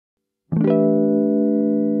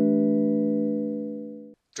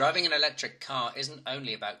Driving an electric car isn't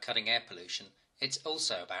only about cutting air pollution, it's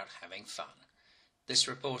also about having fun. This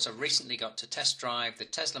reporter recently got to test drive the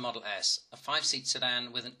Tesla Model S, a 5-seat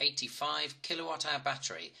sedan with an 85 kilowatt-hour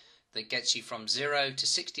battery that gets you from 0 to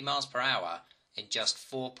 60 miles per hour in just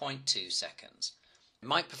 4.2 seconds. It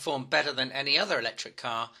might perform better than any other electric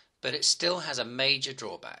car, but it still has a major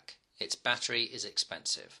drawback. Its battery is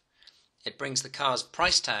expensive. It brings the car's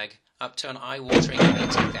price tag up to an eye-watering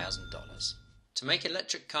 $80,000. To make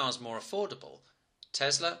electric cars more affordable,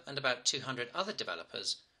 Tesla and about 200 other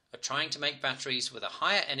developers are trying to make batteries with a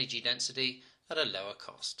higher energy density at a lower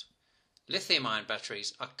cost. Lithium-ion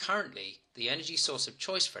batteries are currently the energy source of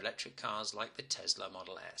choice for electric cars like the Tesla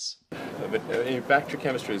Model S. Battery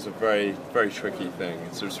chemistry is a very, very tricky thing.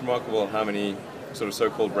 It's remarkable how many sort of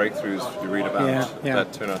so-called breakthroughs you read about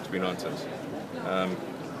that turn out to be nonsense.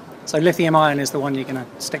 So lithium-ion is the one you're going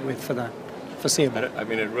to stick with for the foreseeable? I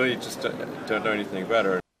mean, it really just don't know anything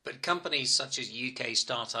better. But companies such as UK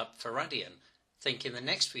startup Faradion think in the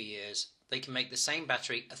next few years they can make the same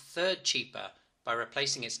battery a third cheaper by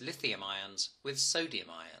replacing its lithium ions with sodium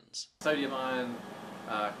ions. Sodium-ion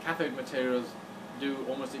cathode materials do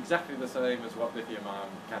almost exactly the same as what lithium-ion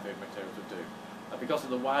cathode materials would do. Because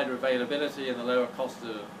of the wider availability and the lower cost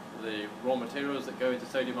of the raw materials that go into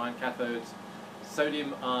sodium-ion cathodes,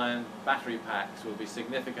 sodium-ion battery packs will be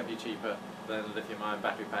significantly cheaper than lithium-ion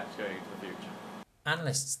battery packs going into the future.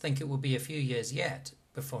 Analysts think it will be a few years yet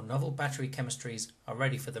before novel battery chemistries are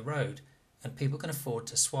ready for the road and people can afford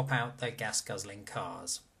to swap out their gas-guzzling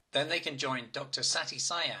cars. Then they can join Dr. Sati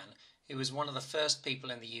Sayan, who was one of the first people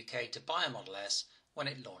in the UK to buy a Model S when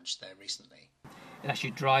it launched there recently. It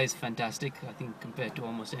actually drives fantastic, I think, compared to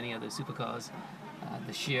almost any other supercars.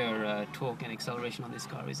 The sheer torque and acceleration on this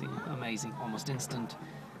car is amazing, almost instant.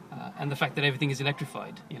 And the fact that everything is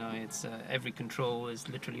electrified, it's every control is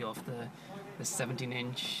literally off the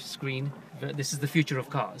 17-inch screen. This is the future of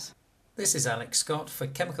cars. This is Alex Scott for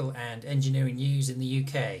Chemical and Engineering News in the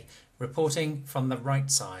UK, reporting from the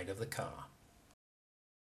right side of the car.